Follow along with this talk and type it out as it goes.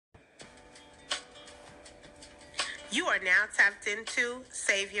You are now tapped into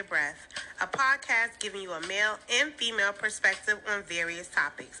Save Your Breath, a podcast giving you a male and female perspective on various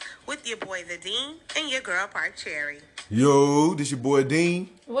topics with your boy, The Dean, and your girl, Park Cherry. Yo, this your boy,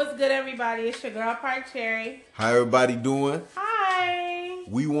 Dean. What's good, everybody? It's your girl, Park Cherry. How everybody doing? Hi.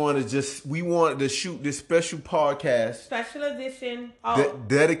 We wanted to shoot this special podcast. Special edition.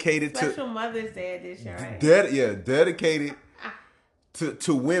 Dedicated to... Special Mother's Day edition, right? Dedicated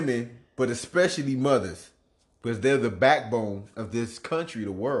to women, but especially mothers. Because they're the backbone of this country,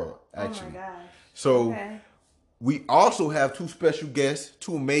 the world, actually. Oh, my gosh. So, we also have two special guests,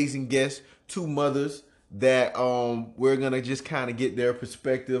 two amazing guests, two mothers that we're going to just kind of get their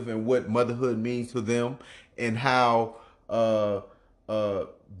perspective and what motherhood means to them and how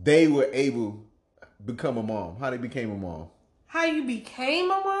they were able to become a mom, how they became a mom. How you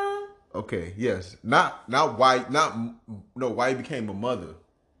became a mom? Okay, yes. Not why you became a mother.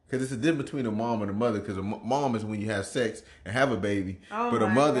 Because it's a difference between a mom and a mother. Because a mom is when you have sex and have a baby. But a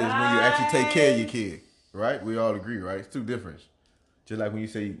mother is when you actually take care of your kid. Right? We all agree, right? It's two different. Just like when you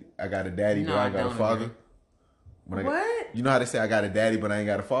say, I got a daddy, but I ain't got a father. What? You know how they say, I got a daddy, but I ain't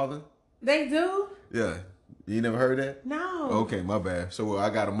got a father? They do? Yeah. You never heard that? No. Okay, my bad. So I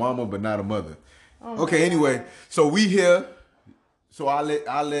got a mama, but not a mother. Okay, anyway. So we here. So I'll let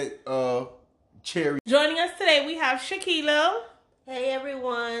Cherry. Joining us today, we have Shaquila. Hey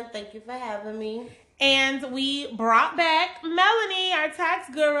everyone, thank you for having me. And we brought back Melanie, our tax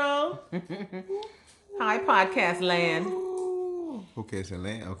guru. Hi, podcast land. Okay, it's in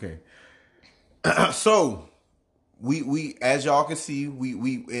land. Okay. So we as y'all can see,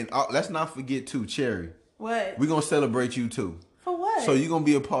 we and let's not forget too, Cherry. What? We're gonna celebrate you too. For what? So you're gonna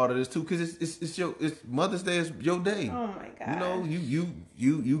be a part of this too, because it's Mother's Day is your day. Oh my god. You know,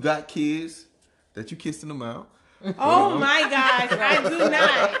 you got kids that you kissed in the mouth. Oh my gosh, I do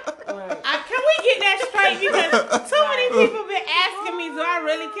not. Can we get that straight? Because too many people been asking me, do I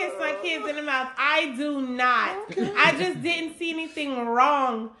really kiss my kids in the mouth? I do not. I just didn't see anything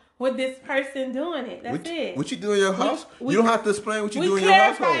wrong with this person doing it. That's it. What you do in your house? You don't have to explain what you do in your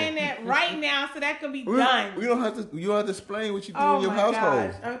household. We're clarifying that right now so that can be done. You don't have to explain what you do in your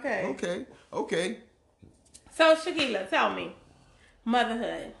household. Gosh. Okay. So Shaquila, tell me,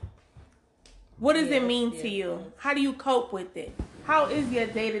 motherhood. What does it mean to you? How do you cope with it? How is your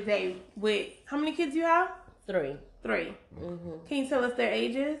day-to-day with... How many kids you have? 3. Mm-hmm. Can you tell us their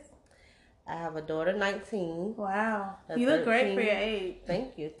ages? I have a daughter, 19. Wow. You look great for your age.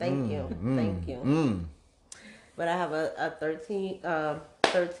 Thank you. Thank you. But I have a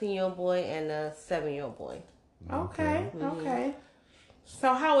 13-year-old boy and a 7-year-old boy. Okay.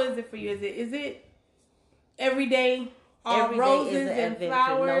 So how is it for you? Is it every day... Every roses day is an and adventure.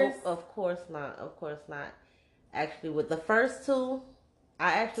 flowers? No, of course not. Actually, with the first two,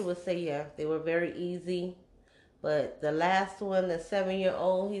 I actually would say, they were very easy. But the last one, the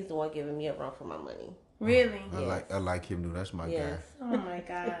 7-year-old, he's the one giving me a run for my money. Really? I like him, dude. That's my guy. Oh, my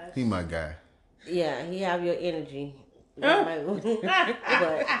gosh. He my guy. Yeah, he have your energy. But,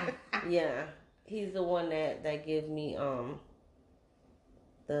 yeah, he's the one that gives me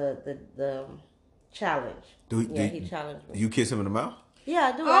the challenge. He challenged me. You kiss him in the mouth?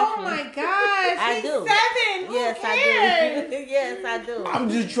 Yeah, I do. Oh actually. my gosh, I he's do. 7. Who Yes, cares? I do. Yes, I do. I'm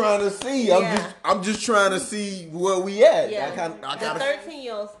just trying to see. Yeah. I'm just trying to see where we at. Yeah. I The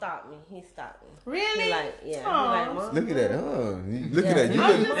 13-year-old stopped me. He stopped me. Really? He like, Aww. Mom. Look at that, Look at that.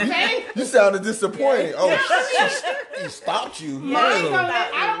 I'm just saying. You sounded disappointed. Yeah. He stopped you. Yeah, I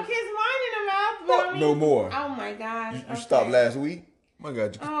don't kiss mine in the mouth, but I mean, no more. Oh my gosh. You stopped last week? My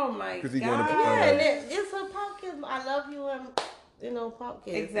God. Oh my god. Yeah, and it's a pop kid. I love you and pop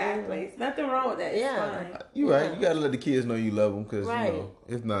kids. Exactly. There's nothing wrong with that. It's fine. You right. You gotta let the kids know you love them because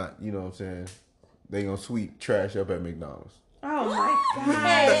if not, you know what I'm saying, they gonna sweep trash up at McDonald's. Oh my god.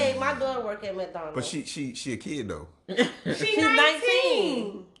 Hey, my daughter work at McDonald's. But she a kid though. She's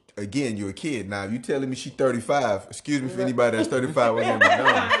 19. Again, you're a kid. Now, if you telling me she's 35, excuse me for anybody that's 35 with McDonald's. Oh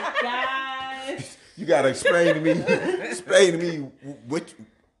my gosh. You gotta explain to me what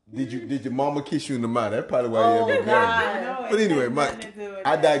did your mama kiss you in the mouth? That's probably why you ever married. No, But anyway,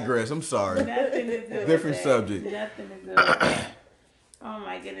 I digress. I'm sorry. Nothing to do with Different that. subject. Nothing to do with that. Oh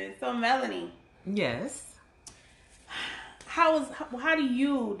my goodness. So Melanie. Yes. How do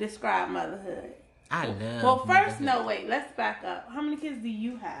you describe motherhood? I love Well, first, motherhood. no, wait. Let's back up. How many kids do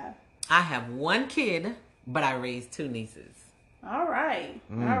you have? I have one kid, but I raised 2 nieces. All right.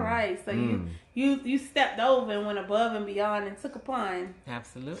 So you stepped over and went above and beyond and took upon.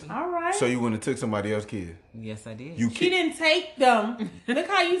 Absolutely. All right. So you wouldn't have took somebody else's kid? Yes, I did. She didn't take them. Look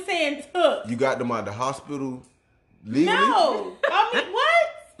how you saying took. You got them out the hospital legally? No. I mean, what?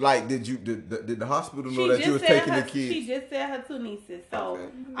 Like, did the hospital know that you was taking the kids? She just said her 2 nieces. So,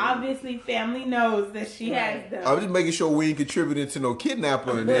 obviously, family knows that she has them. I'm just making sure we ain't contributing to no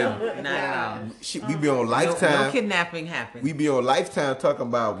kidnapper. And then, Not at all. we be on Lifetime. No kidnapping happened. We be on Lifetime talking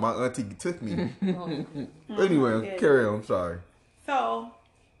about my auntie took me. Anyway, carry on. I'm sorry. So,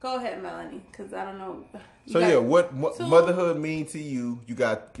 go ahead, Melanie, because I don't know. What motherhood mean to you? You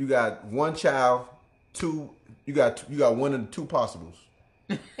got one child, 2. You got 1 and 2 possibles.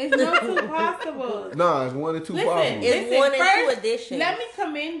 It's no 2 possible. Nah, it's 1 and 2 possible. It's 1 and 2 additions. Let me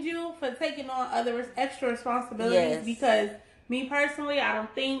commend you for taking on other extra responsibilities because me personally, I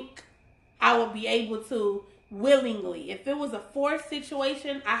don't think I would be able to willingly. If it was a forced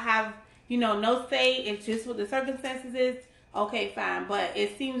situation, I have, no say. It's just what the circumstances is. Okay, fine. But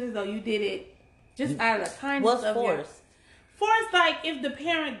it seems as though you did it just out of the kindness of force? Force, like if the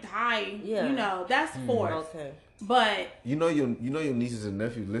parent died, that's force. Okay. But you know your nieces and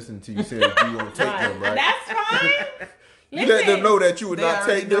nephews listen to you say that you won't take them, right? That's fine. You let them know that you would not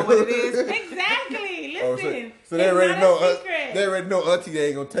take them. What it is. Exactly. Listen. So they already know. They already know auntie they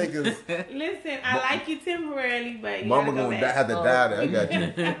ain't gonna take us. Listen, I like you temporarily, but you Mama gotta go gonna back. have to die there. I got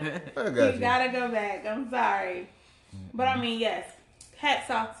you. You gotta go back. I'm sorry, but I mean, yes. Hats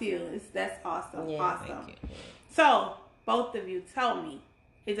off to you. That's awesome. Yeah, awesome. Thank you. So both of you, tell me.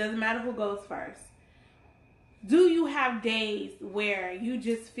 It doesn't matter who goes first. Do you have days where you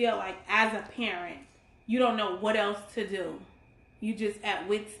just feel like, as a parent, you don't know what else to do? You just at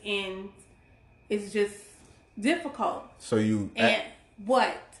wit's end. It's just difficult. So you and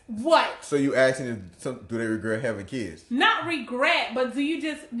what? So you asking do they regret having kids? Not regret, but do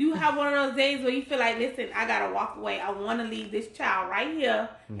you have one of those days where you feel like, listen, I gotta walk away. I want to leave this child right here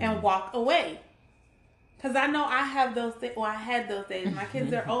and walk away. Because I know I have those days. Well, I had those days. My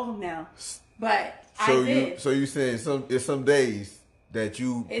kids are old now, but I did. So you saying some days that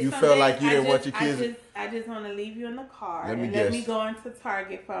you felt like you didn't want your kids. I just want to leave you in the car Let me go into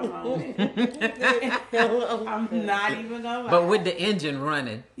Target for a moment. I'm not even gonna lie. But with the engine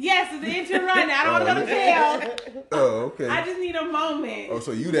running. Yes, with the engine running. I don't want to jail. Oh, okay. I just need a moment. Oh,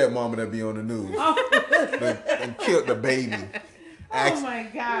 so you that mama that be on the news and killed the baby. Oh my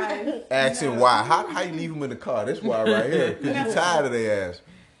God. Asking why. How you leave them in the car? That's why right here. Because you tired of their ass.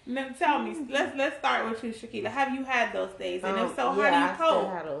 Now tell me, let's start with you, Shakila. Have you had those days? And if so, how do you I cope? still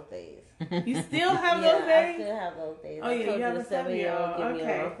have those days. You still have those days? I still have those days. Oh, yeah, you have a 7-year-old. Give me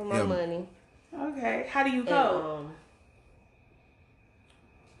a run for my money. Okay. How do you cope?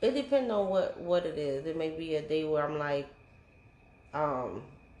 It depends on what it is. It may be a day where I'm like,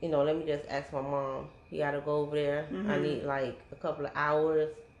 let me just ask my mom. You gotta go over there. I need like a couple of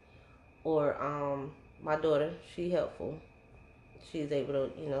hours. Or my daughter, she helpful. She's able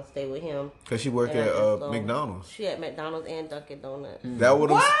to, stay with him. Cause she worked at McDonald's. She at McDonald's and Dunkin' Donuts. That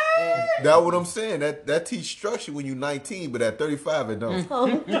what I'm saying. That teach structure when you're 19, but at 35 it don't.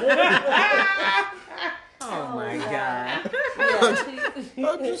 Oh my God.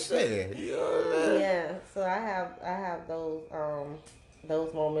 I'm just saying. Yeah. So I have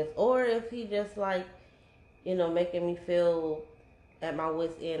those moments. Or if he just like, making me feel at my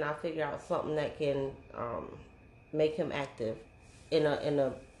wit's end, I figure out something that can make him active. In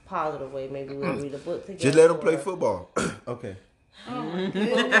a positive way, maybe we'll read a book together. Just let him play football. Okay. Football is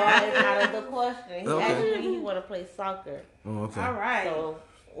out of the question. He want to play soccer. Oh, okay. All right. So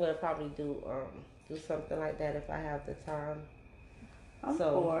we'll probably do something like that if I have the time. I'm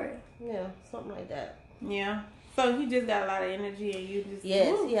for it. Yeah, something like that. Yeah. So he just got a lot of energy, and you just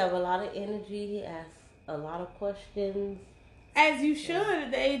he have a lot of energy. He asks a lot of questions. As you should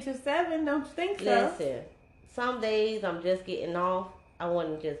at the age of 7, don't you think so? Listen. Some days I'm just getting off. I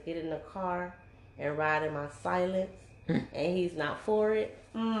want to just get in the car and ride in my silence. And he's not for it.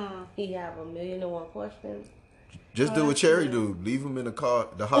 He have 1,000,001 questions. Just do what Cherry do. Leave him in the car,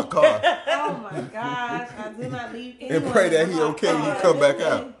 the hot car. Oh my gosh. I do not leave anyone. And pray that he okay when you come back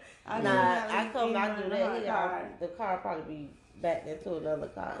out. I come back do that. The car probably be backed into another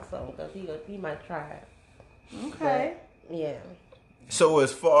car or something because he might try it. Okay. But, yeah. So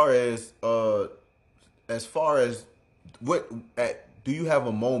as far as do you have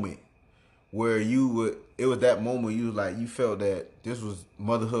a moment where it was that moment you felt that this was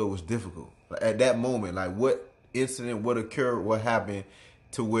motherhood was difficult? Like at that moment, like what incident, what occurred, what happened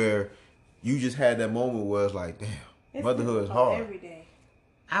to where you just had that moment where it's like, damn, motherhood is hard. Every day.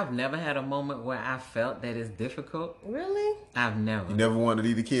 I've never had a moment where I felt that it's difficult. Really? I've never. You never wanted to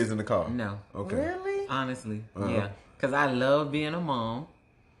leave the kids in the car? No. Okay. Really? Honestly, yeah. Because I love being a mom.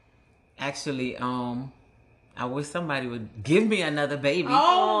 Actually, I wish somebody would give me another baby.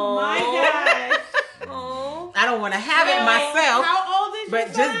 Oh my gosh. Oh. I don't want to have it myself. How old is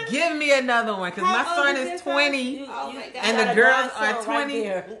But just give me another one, because my son is 20, and the girls are 20.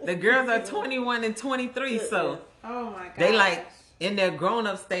 The girls are 21 and 23, so oh my god, they like in their grown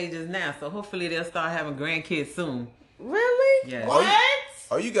up stages now. So hopefully they'll start having grandkids soon. Really? Yeah.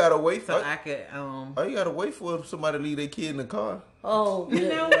 Oh, you gotta wait for. So I could Oh, you gotta wait for somebody to leave their kid in the car. Oh, you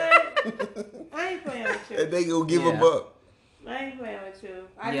know what? I ain't playing with you. And they gonna give them up. I ain't playing with you.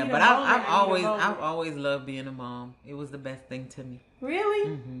 But I've always loved being a mom. It was the best thing to me.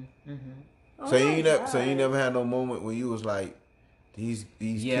 Really? Oh, so you never had no moment when you was like, these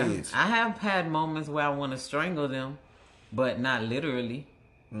kids. I have had moments where I want to strangle them, but not literally.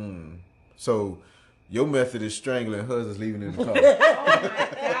 So your method is strangling, hers is leaving in the car. Oh my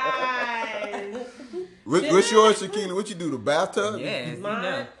god. What's yours, Shaquille? What you do? The bathtub? Yes, you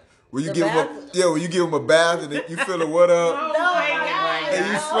know. Will you when you give him a bath and you fill the water up? Oh my god. And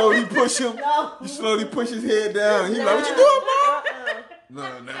you slowly push him. You slowly push his head down. And he's like, "What you doing,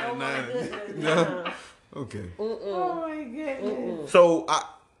 Mom?" No. Okay. Oh my goodness. So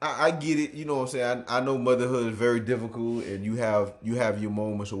I get it. You know what I'm saying? I know motherhood is very difficult, and you have your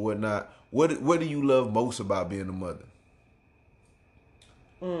moments or whatnot. What do you love most about being a mother?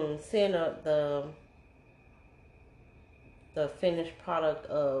 Seeing the finished product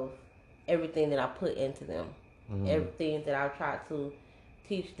of everything that I put into them. Everything that I try to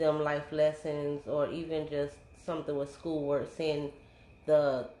teach them, life lessons, or even just something with schoolwork, seeing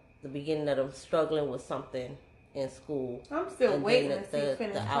the beginning of them struggling with something in school. I'm still waiting to see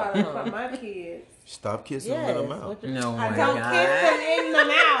finished product from my kids. Stop kissing them in the mouth. No, I don't kiss them in the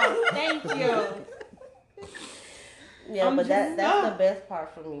mouth. Thank you. Yeah, but that's the best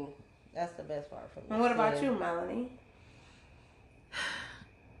part for me. That's the best part for me. And what about you, Melanie?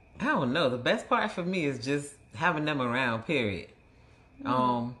 I don't know. The best part for me is just having them around, period.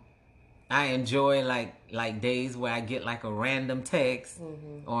 I enjoy like days where I get like a random text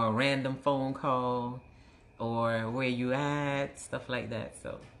or a random phone call or where you at, stuff like that.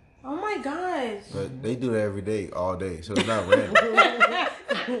 So Oh my gosh. But they do that every day, all day, so it's not random.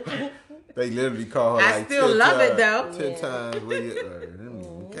 They literally call her I still love it though. 10 times.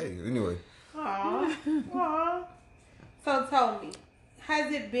 Okay, anyway. Aww. So tell me,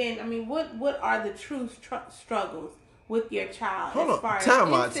 has it been, I mean, what are the true struggles with your child? Hold on,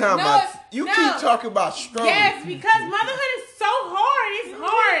 time out. You keep talking about struggles. Yes, because motherhood is so hard. It's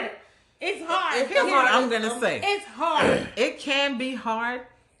hard. It's hard. That's what I'm going to say. It's hard. It can be hard.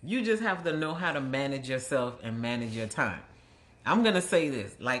 You just have to know how to manage yourself and manage your time. I'm going to say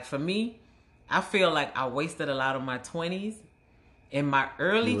this. Like for me, I feel like I wasted a lot of my 20s. In my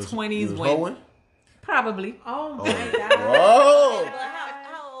early 20s when... Probably. Oh my God. Whoa.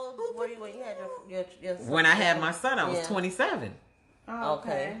 How old were you when you had your son? When I had my son, I was 27. Oh,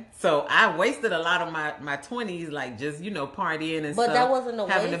 okay. So I wasted a lot of my 20s, like just, partying and but stuff. But that wasn't a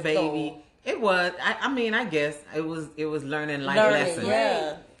having waste, a baby. Though. It was. I guess it was learning life lessons.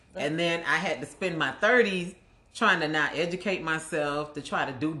 Yeah. And then I had to spend my 30s trying to not educate myself to try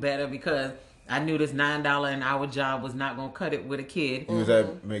to do better because I knew this $9 an hour job was not going to cut it with a kid. You was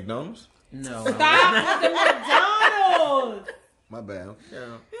at McDonald's? No. Stop at the McDonald's. My bad.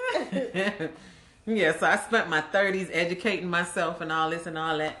 Yeah. Yeah, so I spent my 30s educating myself and all this and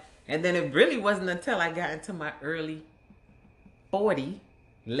all that. And then it really wasn't until I got into my early 40,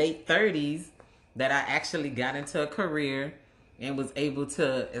 late 30s that I actually got into a career and was able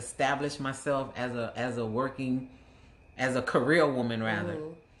to establish myself as a career woman rather.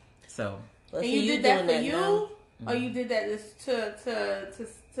 So. And you did that for you, or you did that just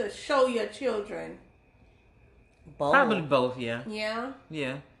to show your children? Both. Probably both. Yeah. Yeah.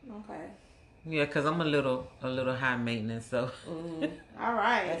 Yeah. Okay. Yeah, because I'm a little high maintenance, so. All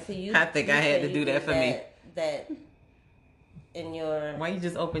right. I think I had to do that for me. That in your. Why you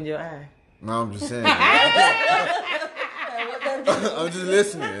just opened your eye? No, I'm just saying. I'm just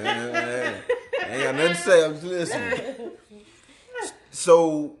listening. I ain't got nothing to say. I'm just listening.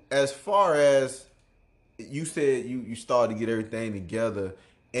 So, as far as you said, you started to get everything together,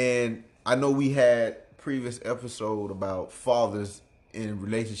 and I know we had previous episode about fathers in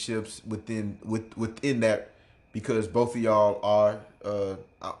relationships within that, because both of y'all are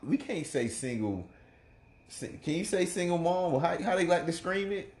we can't say single. Can you say single mom? Or how they like to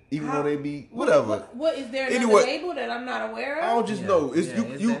scream it, even though they be whatever. What is there another label that I'm not aware of? I don't just know. It's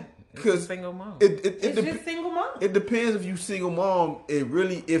you. Because single mom. It's just single mom. It depends if you single mom. It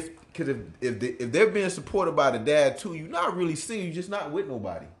really if they're being supported by the dad too, you're not really single. You're just not with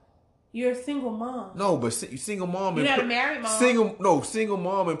nobody. You're a single mom. No, but single mom. You're not a married mom. Single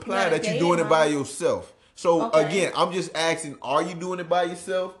mom imply that you're doing it by yourself. So again, I'm just asking: are you doing it by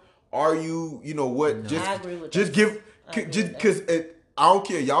yourself? Are you? You know what? I agree with just that. because I don't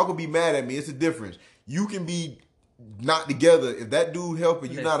care. Y'all gonna be mad at me. It's a difference. You can be not together if that dude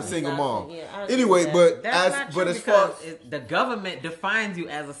helping. You're not a single mom. Yeah, anyway, but That's not true as far the government defines you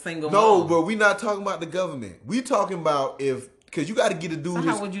as a single no, mom. but we're not talking about the government. We talking about because you got to get a dude. So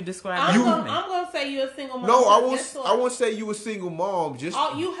how would you describe I'm government? gonna say you're a single mom. No, I won't say you a single mom. Just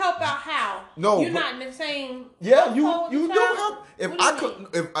you help out how? No, you're not in the same. yeah, you household do with the child? help. If What do I you could, mean?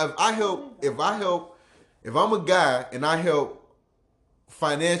 if I'm a guy and I help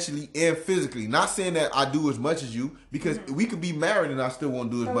financially and physically, not saying that I do as much as you, because we could be married and I still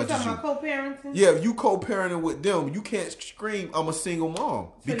won't do as So much we're as you. talking about co-parenting. Yeah, if you co-parenting with them, you can't scream I'm a single mom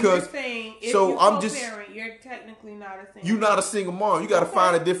So because you're saying if so you I'm co-parent, you're technically not a single. you're not a single mom. You got to Okay.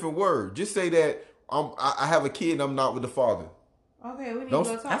 find a different word. Just say that I have a kid and I'm not with the father. Okay, we need Don't- to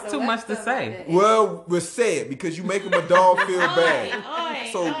go talk That's to too much to Lester say. about that. Well, we'll say it because you making my dog feel bad. Oi,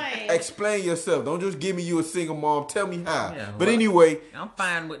 So oi. explain yourself. Don't just give me you a single mom. Tell me how. Yeah, But well- anyway, I'm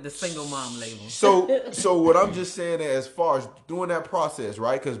fine with the single mom label. so what I'm just saying that as far as doing that process,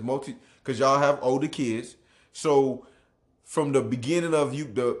 right? Because y'all have older kids, so from the beginning of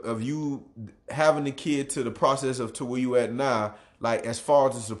you having the kid to the process of to where you at now, like as far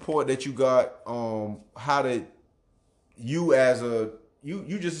as the support that you got, how did you as a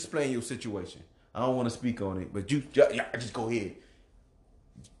you just explain your situation. I don't want to speak on it, but you just go ahead.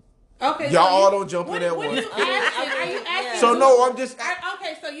 Okay, Y'all so all don't jump in that what one. Are you asking? So no, I'm just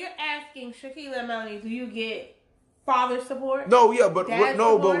Okay, so you're asking Shaquilla and Melanie, do you get father support? no, yeah, but Dad but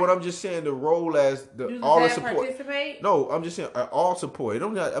support? what I'm just saying, the role as Does all the dad support. participate? No, I'm just saying all support. It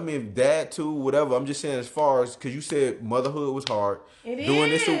don't got, I mean, dad too, whatever. I'm just saying as far as because you said motherhood was hard. It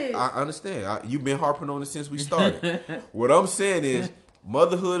Doing is. this, I understand. You've been harping on it since we started. What I'm saying is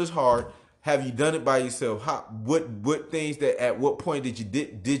motherhood is hard. Have you done it by yourself? What things that at what point did you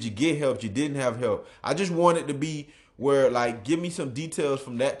get help? You didn't have help. I just want it to be where like give me some details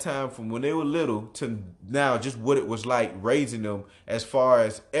from that time from when they were little to now, just what it was like raising them as far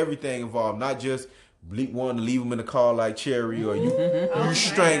as everything involved, not just wanting to leave them in the car like Cherry or you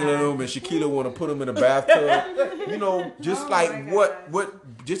strangling them and Shaquilla want to put them in a bathtub. You know, just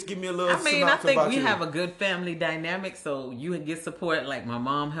what just give me a little I mean, I synopsis think about we you. have a good family dynamic, so you would get support. Like my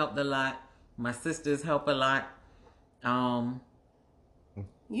mom helped a lot, my sisters help a lot.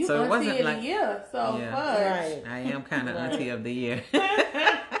 You So it auntie wasn't of the like- year, so Yeah. fudge. Right. I am kind of auntie of the year.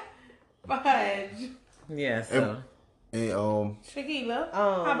 Fudge. Yeah, so And Shaquilla,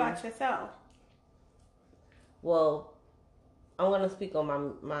 how about yourself? Well, I'm gonna speak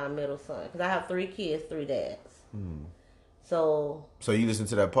on my middle son because I have 3 kids, 3 dads. So you listened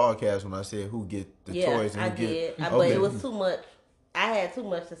to that podcast when I said who get the yeah, toys and I who get did, but Okay. it was too much. I had too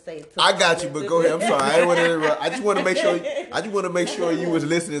much to say. I got you, but go ahead. I'm sorry. I didn't want to interrupt. I just want to make sure you was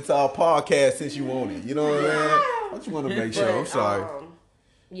listening to our podcast since you want it. You know what I mean? I just want to make sure. I'm sorry.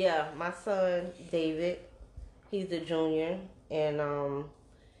 Yeah, my son David, he's a junior, and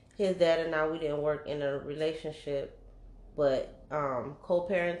his dad and I, we didn't work in a relationship, but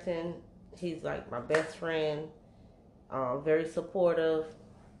co-parenting. He's like my best friend. Very supportive.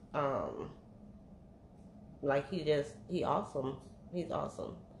 Like he awesome. He's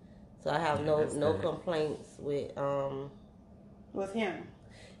awesome. So I have no good. complaints with With him.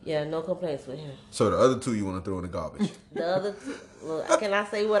 yeah, no complaints with him. So the other 2 you want to throw in the garbage. The other two, well, can I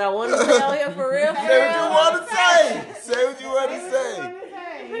say what I want to say out here for real? Say what you want to say. Say what you want to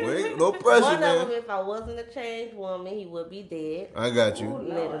say. Wait, no pressure, One of them, man. if I wasn't a changed woman, he would be dead. I got you.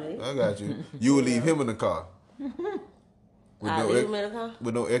 Literally. I got you. You would leave him in the car. With I no, leave him in the car.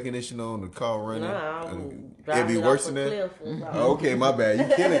 with no air conditioner on, the car running. Nah, It'd I'm be driving it worse off than a that. cliff or something. Okay, my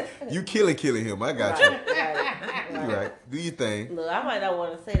bad. You killing him. I got you. Right. You right. Do your thing. Look, I might not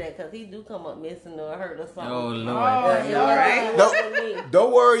want to say that because he do come up missing or hurt or something. oh Lord, Oh, you yeah. all right? Don't,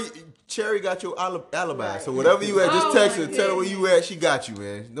 don't worry. Cherry got your alibi. So whatever you at, just Oh, text my her. Tell her where you at. She got you,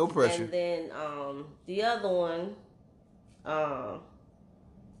 man. No pressure. And then the other one,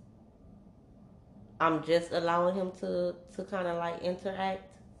 I'm just allowing him to kind of like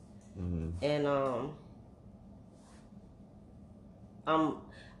interact, and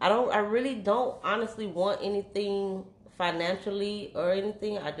I really don't honestly want anything financially or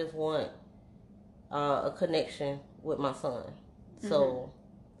anything. I just want a connection with my son. So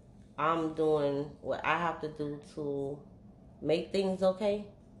I'm doing what I have to do to make things okay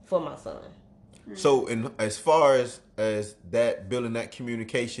for my son. So, as far as that building that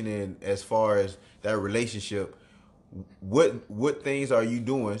communication and as far as that relationship, what things are you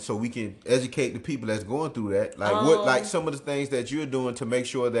doing so we can educate the people that's going through that? Like some of the things that you're doing to make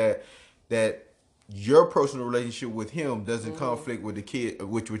sure that your personal relationship with him doesn't conflict with the kid,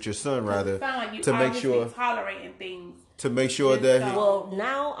 with your son rather, It sound like you to make obviously sure tolerating things. to make sure Just that so. he. Well,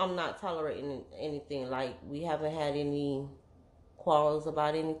 now I'm not tolerating anything. Like, we haven't had any quarrels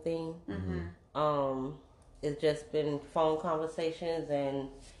about anything. It's just been phone conversations and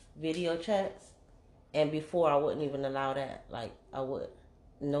video chats. And before, I wouldn't even allow that. Like, I would.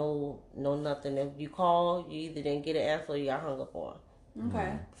 No, nothing. If you call, you either didn't get an answer or you got hung up on.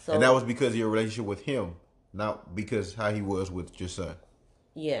 Okay. So, And that was because of your relationship with him, not because how he was with your son.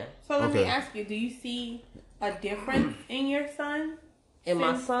 yeah. So let me Okay. ask you: do you see a difference in your son? And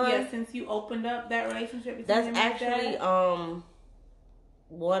my son, Yeah, since you opened up that relationship between that's him and his actually dad?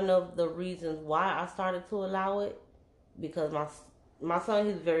 one of the reasons why I started to allow it, because my son,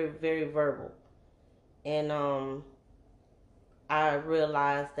 he's very, very verbal, and I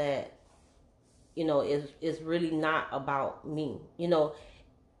realized that, you know, it's really not about me. You know,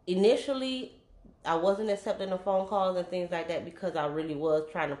 initially I wasn't accepting the phone calls and things like that because I really was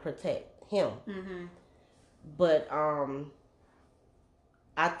trying to protect him. But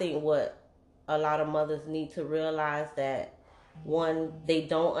I think what a lot of mothers need to realize that, one, they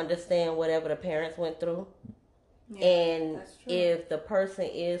don't understand whatever the parents went through. Yeah, And that's true. if the person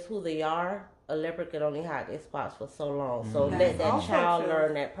is who they are, a leopard can only hide their spots for so long. So That's let that also child true.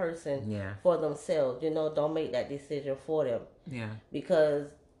 learn that person Yeah. for themselves. You know, don't make that decision for them. Yeah. Because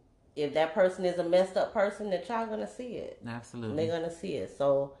if that person is a messed up person, the child gonna see it. Absolutely. They're gonna see it.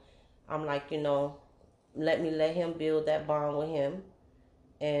 So I'm like, you know, let him build that bond with him.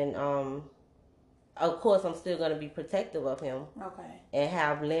 And of course I'm still gonna be protective of him Okay. and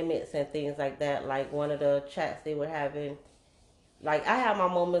have limits and things like that. Like one of the chats they were having, like I have my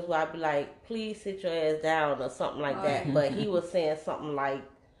moments where I'd be like, please sit your ass down or something like that. But he was saying something like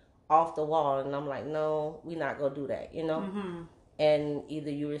off the wall, and I'm like, no, we're not gonna do that, you know. And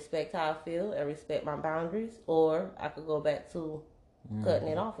either you respect how I feel and respect my boundaries, or I could go back to cutting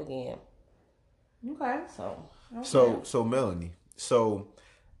it off again. Okay. So So Melanie, so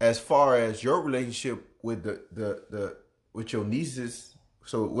as far as your relationship with the with your nieces,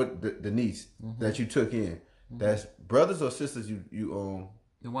 so with the niece that you took in, that's brothers or sisters you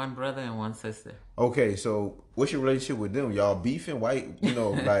One brother and one sister. Okay, so what's your relationship with them? Y'all beefing? Why, you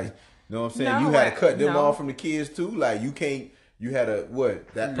know, like, you know what I'm saying? No, You had to cut them no. off from the kids too? Like, you can't, you had to, what?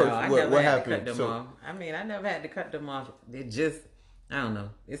 That No, person, I what never had happened? to cut them off. I mean, I never had to cut them off. It just, I don't know.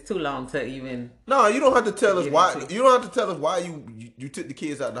 It's too long to even. No, you don't have to tell us Get why. into. You don't have to tell us why you took the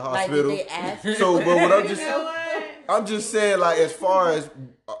kids out the like, hospital. did they ask? So, but what I'm You just, know what? I'm just saying, like, as far as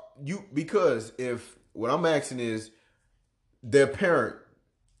you, because if what I'm asking is, their parent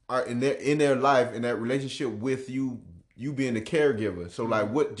are in their life, in that relationship with you being the caregiver. So, like,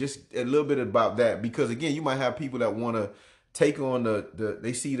 what? Just a little bit about that, because again, you might have people that want to take on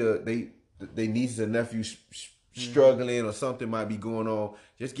they see they nieces and nephews struggling or something might be going on.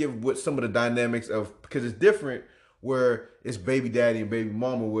 Just give what some of the dynamics of, because it's different where it's baby daddy and baby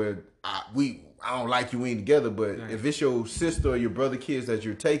mama where I don't like you, we ain't together, but if it's your sister or your brother kids that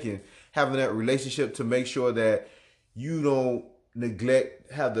you're taking, having that relationship to make sure that you don't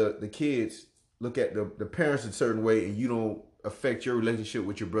neglect, have the kids look at the parents a certain way and you don't affect your relationship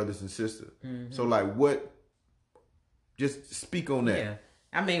with your brothers and sisters. So like what, just speak on that. Yeah.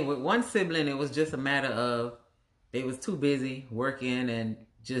 I mean, with one sibling, it was just a matter of they was too busy working and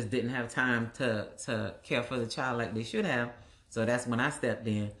just didn't have time to care for the child like they should have. So that's when I stepped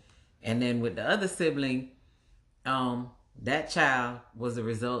in. And then with the other sibling, that child was a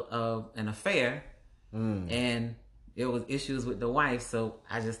result of an affair, and it was issues with the wife. So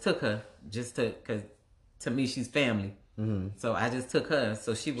I just took her, because to me she's family. So I just took her,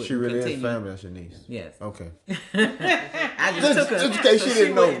 so she would. She really continue. is family, that's your niece. Yes. Okay. I just took her, just in case she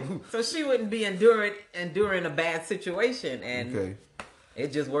didn't know. so she wouldn't be enduring a bad situation, and Okay.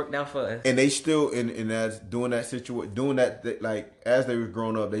 it just worked out for us. And they still in as doing that like as they was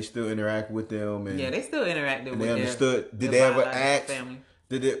growing up, they still interact with them and Yeah, they still interacted and with they understood. their Did they ever biological ask? family.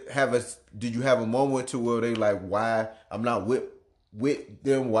 Did you have a moment to where they like, why I'm not with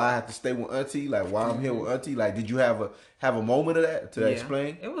them? Why I have to stay with auntie? Like, why I'm here with auntie? Like, did you have a moment of that to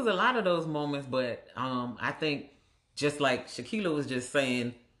explain? It was a lot of those moments, but I think just like Shaquila was just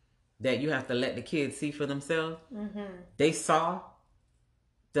saying that you have to let the kids see for themselves. They saw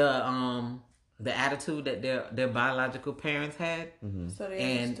the attitude that their biological parents had, So they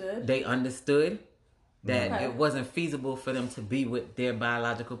and understood. they understood that Okay. it wasn't feasible for them to be with their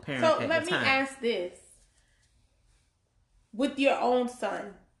biological parents So at let the me time. ask this: with your own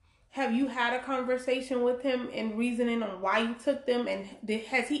son, have you had a conversation with him and reasoning on why you took them? And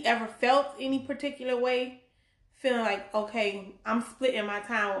has he ever felt any particular way, feeling like, okay, I'm splitting my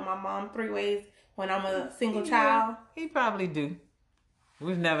time with my mom 3 ways when I'm a single child? He probably do.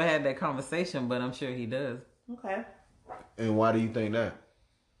 We've never had that conversation, but I'm sure he does. Okay. And why do you think that?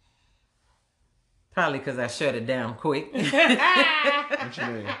 Probably because I shut it down quick. What you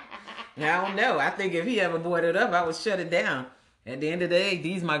mean? I don't know. I think if he ever brought it up, I would shut it down. At the end of the day,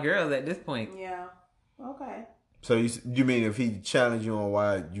 these my girls at this point. Yeah. Okay. So you mean if he challenged you on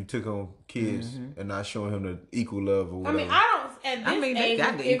why you took on kids and not showing him the equal love or whatever? I mean, I don't. At this they age,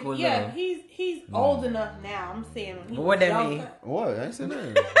 got the equal yeah, love. he's old enough now. I'm saying. When he What was that younger. mean? What? I ain't saying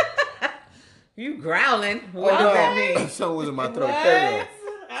nothing. You growling? What does that mean? Something was in my throat. What? Carry on.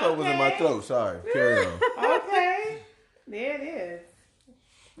 Something was in my throat. Sorry. Carry on. Okay. There it is.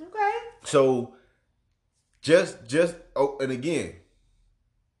 Okay. So, just and again,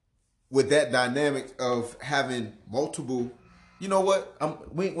 with that dynamic of having multiple, you know what?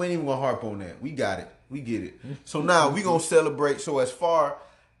 We ain't even gonna harp on that. We got it. We get it. So now we gonna celebrate. So as far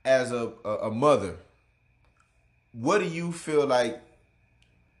as a mother, what do you feel like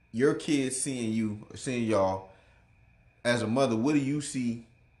your kids seeing y'all as a mother? What do you see?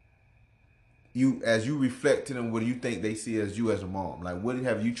 You as you reflect to them, what do you think they see as you as a mom? Like, what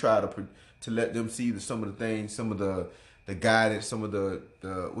have you tried to let them see some of the things, some of the guidance, some of the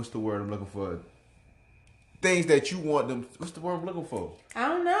what's the word I'm looking for? Things that you want them. What's the word I'm looking for? I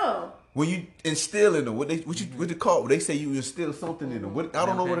don't know. When you instill in them, what they call? They say you instill something in them. I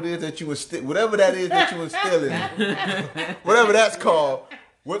don't know what it is that you instill. Whatever that is that you instill in them, whatever that's called.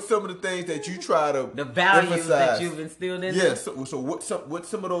 What's some of the things that you try to The values emphasize? that you've instilled in them? Yeah. So what's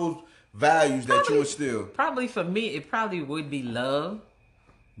some of those values that you instill? Probably for me, it probably would be love.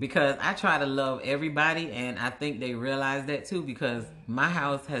 Because I try to love everybody, and I think they realize that too, because my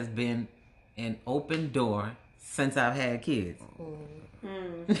house has been an open door since I've had kids.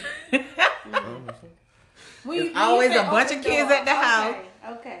 There's always a bunch of kids at the house.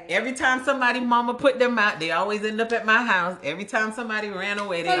 Okay. Every time somebody mama put them out, they always end up at my house. Every time somebody ran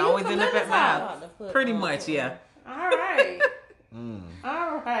away, they So you always end up at my house. house. Pretty much, yeah. All right.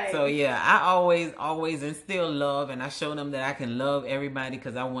 All right. So yeah, I always instill love, and I show them that I can love everybody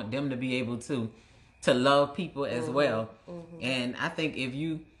because I want them to be able to love people as well. And I think if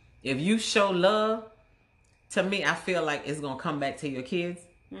you show love, to me, I feel like it's gonna come back to your kids.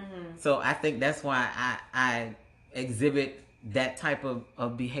 So I think that's why I exhibit that type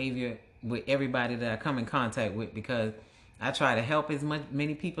of behavior with everybody that I come in contact with, because I try to help as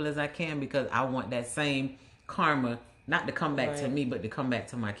many people as I can, because I want that same karma not to come back to me, but to come back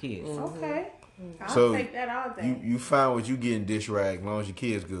to my kids. Okay. I'll So take that all day. you found what you getting dish rag as long as your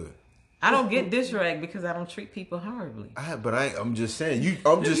kid's good. I don't get dish rag because I don't treat people horribly. I'm just saying.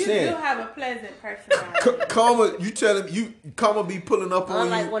 I'm just you saying. do have a pleasant personality. Karma, you tell him Karma be pulling up on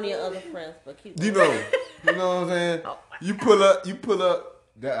Unlike you. one of your other friends, but keep You know what I'm saying? You pull up.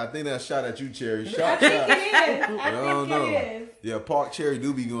 That I think that shot at you, Cherry. Shot. It is. I don't think know. it is. Yeah, Park Cherry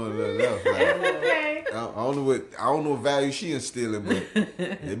do be going to the left. Like, Okay. I don't know what value she instilling, but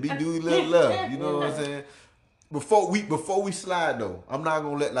it be do little love. You know what I'm saying? Before we slide though, I'm not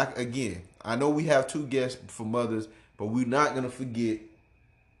gonna let again. I know we have 2 guests for mothers, but we're not gonna forget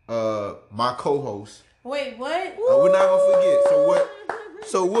my co-host. Wait, what? We're not gonna forget.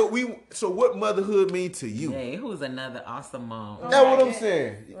 So what motherhood mean to you? Hey, who's another awesome mom? That's what I'm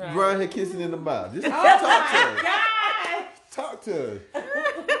saying. You around here kissing in the mouth. Just talk to us. God. Talk to us.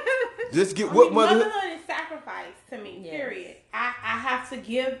 Just get what motherhood. Motherhood is sacrifice to me. Yes. Period. I have to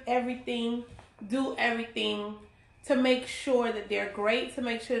give everything, do everything to make sure that they're great, to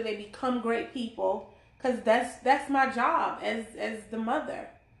make sure they become great people, because that's my job as the mother.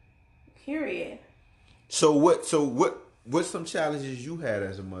 Period. So what's some challenges you had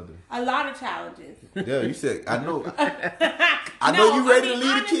as a mother? A lot of challenges. Yeah, you said I know. I know you ready to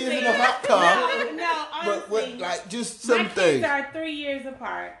leave the kids in the hot car. No, But honestly. like just some My things. kids are 3 years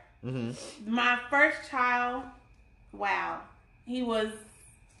apart. My first child, wow, he was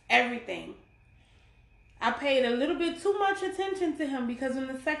everything. I paid a little bit too much attention to him because when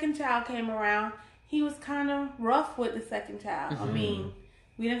the second child came around, he was kind of rough with the second child. I mean,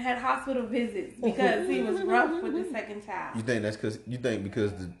 we didn't have hospital visits because he was rough with the second child. You think that's because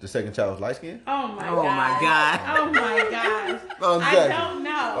the second child was light skinned? Oh my Oh my God. Oh my gosh. No, I exactly. don't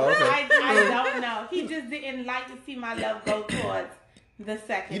know. Oh, okay. I don't know. He just didn't like to see my love go towards the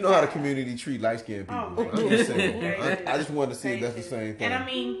second. You know how the child. community treat light skinned people. Oh my I'm just saying. goodness. I just wanted to see if that's the same thing. And I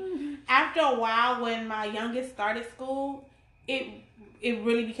mean, after a while, when my youngest started school, it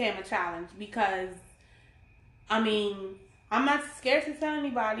really became a challenge because, I mean, I'm not scared to tell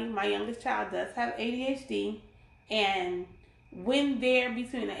anybody. My youngest child does have ADHD, and when they're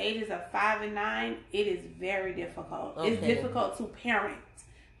between the ages of 5 and 9, it is very difficult. Okay. It's difficult to parent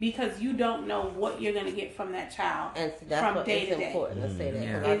because you don't know what you're going to get from that child And that's from what day it's to day. important to say that,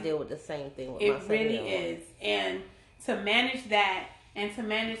 because I deal with the same thing with my It really 7-year-old. is. And to manage that and to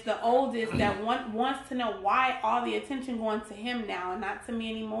manage the oldest that wants to know why all the attention going to him now and not to me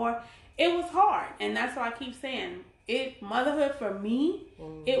anymore, it was hard. And that's why I keep saying motherhood for me,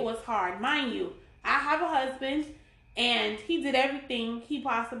 it was hard. Mind you, I have a husband and he did everything he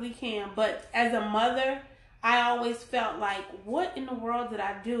possibly can. But as a mother, I always felt like, what in the world did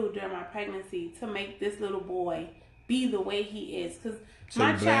I do during my pregnancy to make this little boy be the way he is? Because so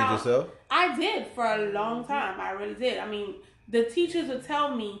you blamed yourself? I did for a long time. I really did. I mean, the teachers would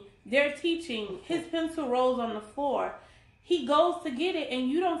tell me they're teaching, his pencil rolls on the floor. He goes to get it, and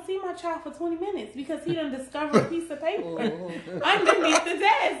you don't see my child for 20 minutes because he done discovered a piece of paper underneath the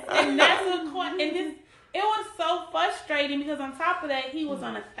desk. And that's it was so frustrating because on top of that, he was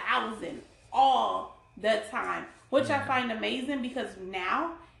on 1,000 all the time, which I find amazing because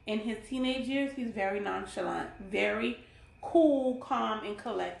now in his teenage years, he's very nonchalant, very cool, calm, and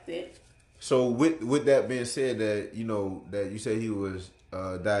collected. So with that being said, that that you say he was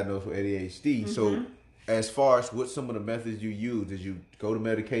diagnosed with ADHD. So as far as what some of the methods you use, did you go to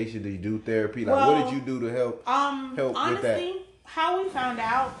medication? Did you do therapy? Like, what did you do to help honestly, with that? How we found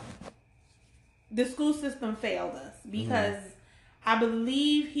out, the school system failed us because I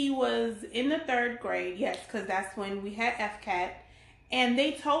believe he was in the 3rd grade. Yes, because that's when we had FCAT. And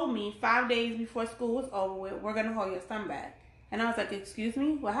they told me 5 days before school was over with, we're going to hold your son back. And I was like, excuse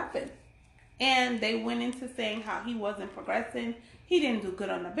me, what happened? And they went into saying how he wasn't progressing. He didn't do good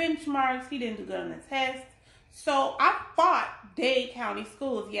on the benchmarks. He didn't do good on the test. So I fought Dade County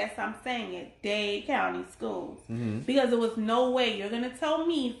Schools. Yes, I'm saying it. Dade County Schools. Because there was no way you're going to tell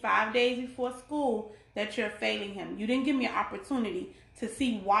me 5 days before school that you're failing him. You didn't give me an opportunity to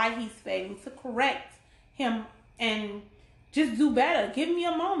see why he's failing, to correct him and just do better. Give me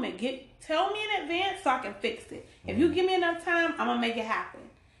a moment. Tell me in advance so I can fix it. If you give me enough time, I'm going to make it happen.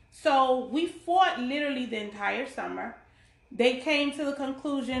 So we fought literally the entire summer. They came to the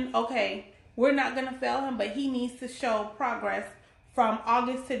conclusion, okay, we're not going to fail him, but he needs to show progress from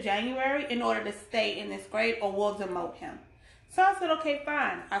August to January in order to stay in this grade or we'll demote him. So I said, okay,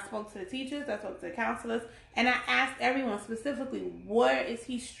 fine. I spoke to the teachers, I spoke to the counselors, and I asked everyone specifically, where is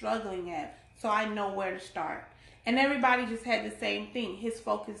he struggling at so I know where to start. And everybody just had the same thing. His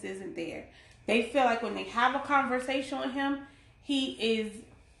focus isn't there. They feel like when they have a conversation with him, he is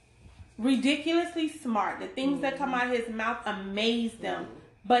ridiculously smart. The things that come out of his mouth amaze them.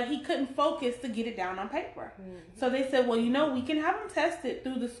 But he couldn't focus to get it down on paper. So they said, well, we can have him tested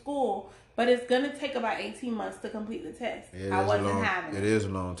through the school, but it's going to take about 18 months to complete the test. I wasn't having it. It is a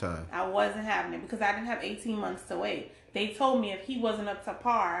long time. I wasn't having it because I didn't have 18 months to wait. They told me if he wasn't up to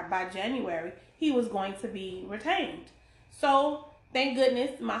par by January, he was going to be retained. So, thank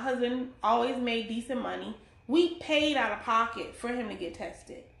goodness, my husband always made decent money. We paid out of pocket for him to get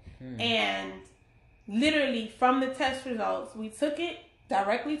tested. And literally from the test results, we took it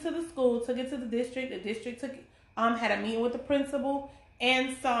directly to the school, took it to the district. The district had a meeting with the principal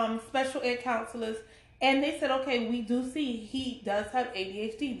and some special ed counselors. And they said, okay, we do see he does have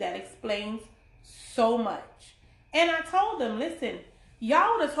ADHD. That explains so much. And I told them, listen,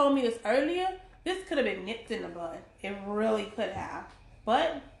 y'all would have told me this earlier. This could have been nipped in the bud. It really could have.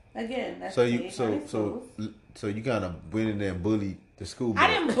 But again, that's so you kind of went in there and bullied the school. I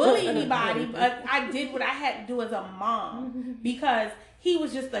didn't bully anybody, but I did what I had to do as a mom because he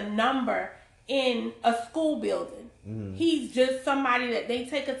was just a number in a school building. He's just somebody that they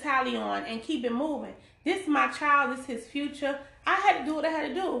take a tally on and keep it moving. This is my child. This is his future. I had to do what I had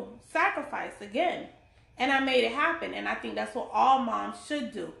to do. Sacrifice again. And I made it happen. And I think that's what all moms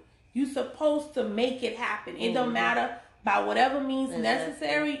should do. You're supposed to make it happen. It don't matter by whatever means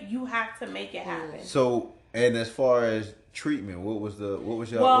necessary. You have to make it happen. So, and as far as treatment, what was the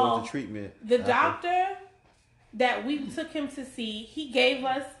treatment? The doctor that we took him to see, he gave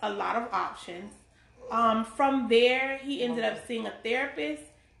us a lot of options. From there, he ended up seeing a therapist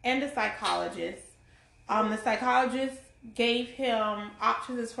and a psychologist. The psychologist gave him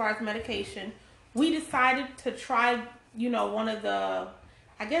options as far as medication. We decided to try, one of the,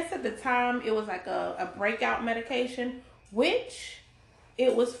 I guess at the time it was like a breakout medication, which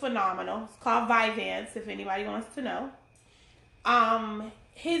it was phenomenal. It's called Vyvanse, if anybody wants to know.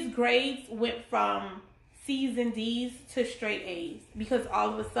 His grades went from C's and D's to straight A's because all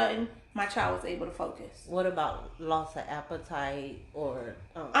of a sudden my child was able to focus. What about loss of appetite or?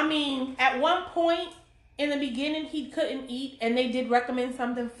 I mean, at one point in the beginning he couldn't eat, and they did recommend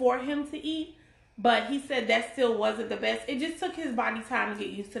something for him to eat, but he said that still wasn't the best. It just took his body time to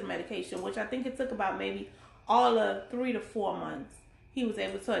get used to the medication, which I think it took about maybe all of 3 to 4 months. He was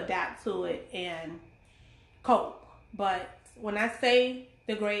able to adapt to it and cope. But when I say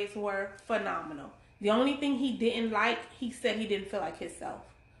the grades were phenomenal, The only thing he didn't like, he said he didn't feel like himself.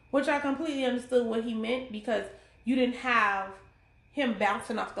 Which I completely understood what he meant because you didn't have him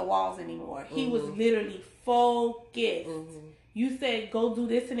bouncing off the walls anymore. He was literally focused. You said, go do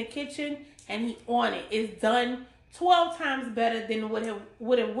this in the kitchen, and he on it. It's done 12 times better than what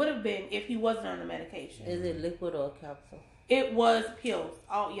it would have been if he wasn't on the medication. Is it liquid or capsule? It was pills.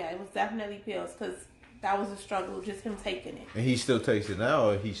 Oh, yeah, it was definitely pills because that was a struggle, just him taking it. And he still takes it now,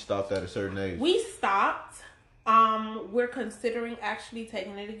 or he stopped at a certain age? We stopped. We're considering actually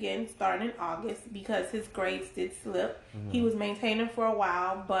taking it again starting in August because his grades did slip. He was maintaining for a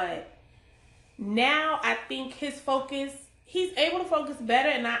while, but now I think his focus, he's able to focus better,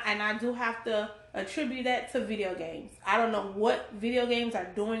 and I do have to attribute that to video games. I don't know what video games are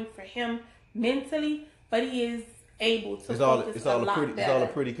doing for him mentally, but he is able to focus a lot better. It's all the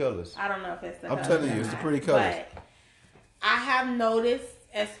pretty colors. I don't know if it's the I'm telling you, it's the pretty colors. But I have noticed,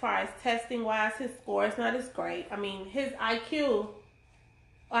 as far as testing wise, his score is not as great. I mean, his IQ,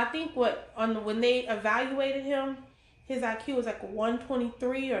 I think when they evaluated him, his IQ was like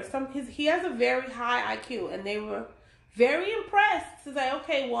 123 or something. He has a very high IQ, and they were very impressed to say,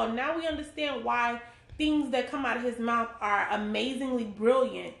 okay, well, now we understand why things that come out of his mouth are amazingly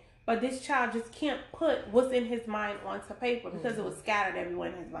brilliant, but this child just can't put what's in his mind onto paper because it was scattered everywhere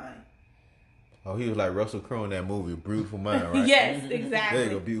in his mind. Oh, he was like Russell Crowe in that movie, Beautiful Mind, right? Yes, exactly. There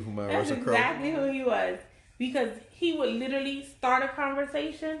you go, Beautiful Mind, That's Russell Crowe. exactly who he was. Because he would literally start a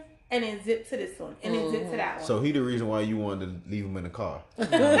conversation and then zip to this one and then zip to that one. So he the reason why you wanted to leave him in the car.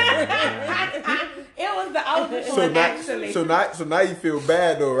 It was the oldest one, actually. So now you feel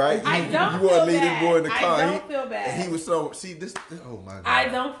bad though, right? I don't you feel want to leave bad. this boy in the car. I don't feel bad. And he was so this. Oh my god. I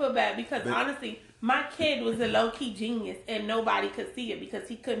don't feel bad because honestly, my kid was a low-key genius and nobody could see it because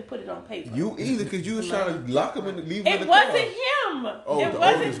he couldn't put it on paper. You either because you was trying to lock him in, leave him in the It car. wasn't him. Oh, It the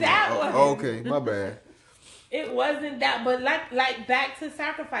wasn't oldest that one. Oh, okay, my bad. It wasn't that, but like back to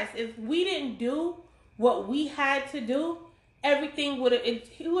sacrifice. If we didn't do what we had to do, everything he would have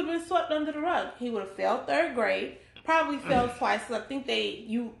been swept under the rug. He would have failed 3rd grade, probably failed twice. So I think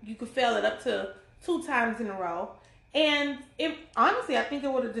you could fail it up to 2 times in a row. And honestly, I think it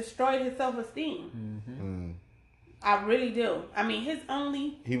would have destroyed his self-esteem. I really do. I mean,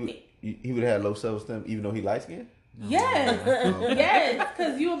 He would have had low self-esteem even though he light skinned. Yes, yes,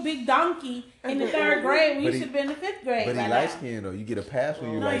 because you a big donkey in the 3rd grade when you should have been in the 5th grade. But he light skinned though. You get a pass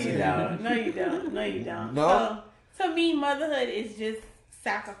when you light skinned. No, you don't. No, you don't. No? So, to me, motherhood is just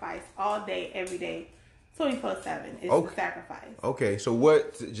sacrifice all day, every day, 24/7. It's a sacrifice. Okay, so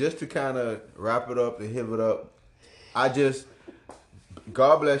just to kind of wrap it up and hit it up,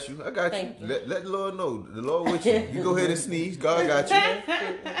 God bless you. I got you. Let the Lord know. The Lord with you. You go ahead and sneeze. God got you.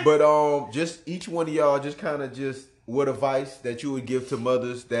 But just each one of y'all, just kind of what advice that you would give to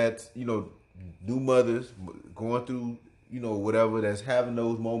mothers that, new mothers going through, whatever, that's having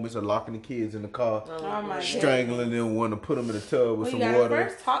those moments of locking the kids in the car, strangling them, wanting to put them in the tub with some water.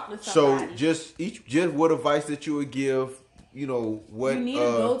 First talk to somebody. So just what advice that you would give, what you need a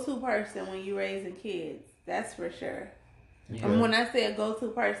go-to person when you're raising kids. That's for sure. Yeah. And when I say a go-to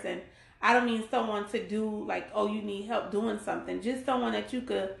person, I don't mean someone to do like, oh, you need help doing something. Just someone that you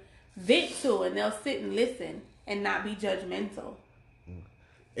could vent to and they'll sit and listen and not be judgmental.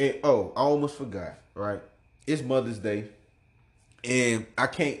 And, I almost forgot, right? It's Mother's Day. And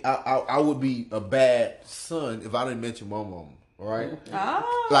I would be a bad son if I didn't mention my mom, all right?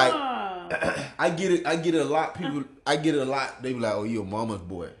 Oh. Like, I get it a lot. I get it a lot. They be like, oh, you a mama's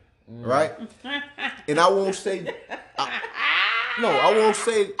boy, right? And I won't say... I won't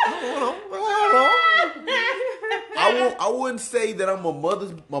say. I wouldn't say that I'm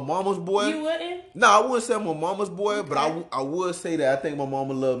my mama's boy. You wouldn't? No, I wouldn't say I'm a mama's boy, okay. But I would say that I think my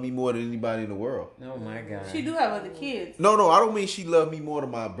mama loved me more than anybody in the world. Oh my God. She do have other kids. No, I don't mean she loved me more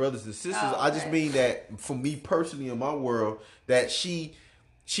than my brothers and sisters. Oh, okay. I just mean that for me personally in my world, that she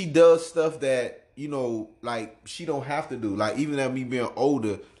does stuff that, like she don't have to do. Like even at me being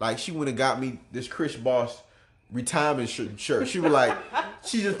older, like she went and got me this Chris Boss retirement shirt. She was like,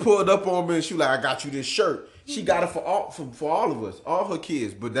 she just pulled up on me and she was like, I got you this shirt. She got it for all of us, all her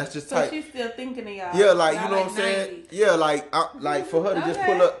kids. But that's just so she's still thinking of y'all. Yeah, like, you know what I'm saying? Yeah, like for her to just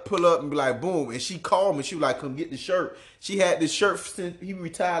pull up and be like, boom. And she called me. She was like, come get the shirt. She had this shirt since he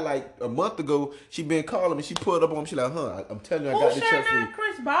retired like a month ago. She been calling me. She pulled up on me. She like, I'm telling you, I got this shirt for you.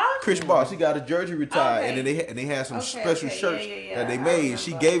 Chris Boss? Chris Boss. She got a jersey retired, and then they had some special shirts that they made.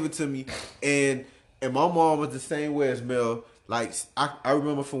 She gave it to me, and my mom was the same way as Mel. Like I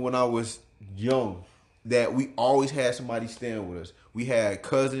remember from when I was young that we always had somebody staying with us. We had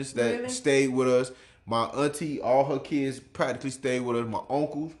cousins that stayed with us. My auntie, all her kids practically stayed with us. My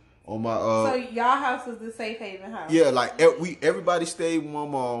uncles, on my So y'all house was the safe haven house. Yeah, like everybody stayed with my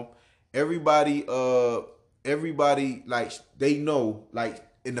mom. Everybody like they know, like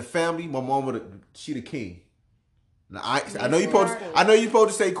in the family, my mama she the king. Now, I know you supposed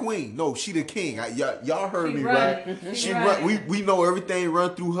to say queen. No, she the king. Y'all heard me right. She run. We know everything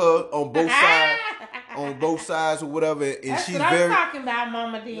run through her on both sides. On both sides or whatever, and That's she's what I'm very talking about,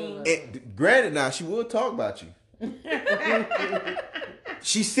 Mama Dean. And granted, now she will talk about you.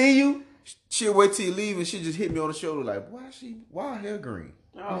 She see you, she'll wait till you leave, and she'll just hit me on the shoulder like, "Why her hair green?"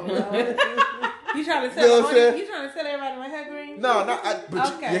 Oh no. You trying to tell everybody my hair green? No,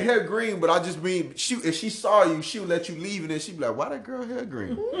 but your hair green. But I just mean, if she saw you, she'll let you leave, and then she'd be like, "Why that girl hair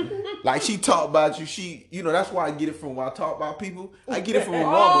green?" Like she talk about you. That's why I get it from when I talk about people. I get it from my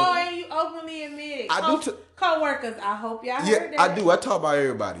mama. Oh, and you openly admit it. I do. Co-workers, I hope y'all heard that. I do. I talk about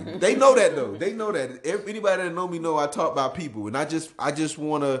everybody. They know that though. They know that. Anybody that know me know I talk about people, and I just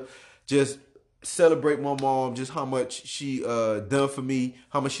want to just celebrate my mom, just how much she done for me,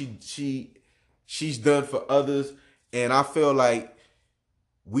 how much she's done for others, and I feel like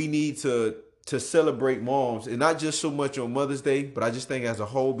we need to celebrate moms, and not just so much on Mother's Day, but I just think as a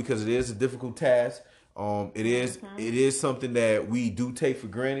whole, because it is a difficult task. It is something that we do take for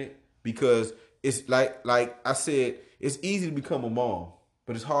granted, because it's like I said, it's easy to become a mom,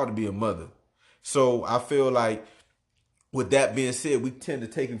 but it's hard to be a mother. So I feel like, with that being said, we tend to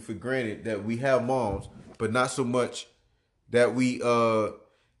take it for granted that we have moms, but not so much that we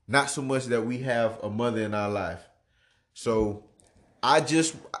have a mother in our life. So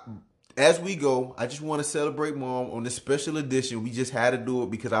as we go, I just want to celebrate mom on this special edition. We just had to do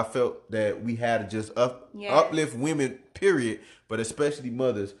it because I felt that we had to just uplift women, period, but especially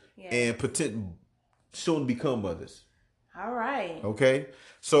mothers, and soon become mothers. All right. Okay.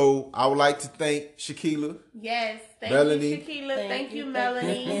 So I would like to thank Shaquila. Yes. Thank Melanie. you, Shaquila. Thank you,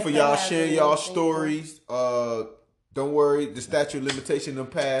 Melanie. For y'all sharing y'all stories. Don't worry, the statute of limitation done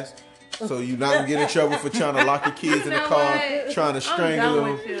passed. So you're not going to get in trouble for trying to lock your kids in the car, trying to strangle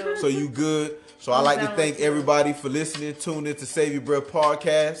them. So you good. So I'd like to thank everybody for listening. Tune in to Save Your Breath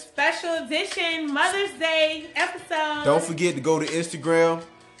podcast. Special edition Mother's Day episode. Don't forget to go to Instagram,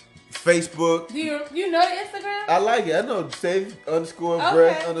 Facebook. Do you know the Instagram? I like it. I know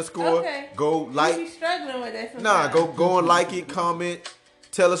Save_Breath_. Okay. Go like. You be struggling with that Nah, sometimes. go and like it, comment.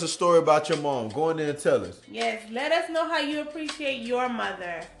 Tell us a story about your mom. Go in there and tell us. Yes, let us know how you appreciate your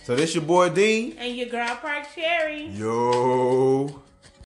mother. So this your boy Dean. And your girl Park Cherry. Yo.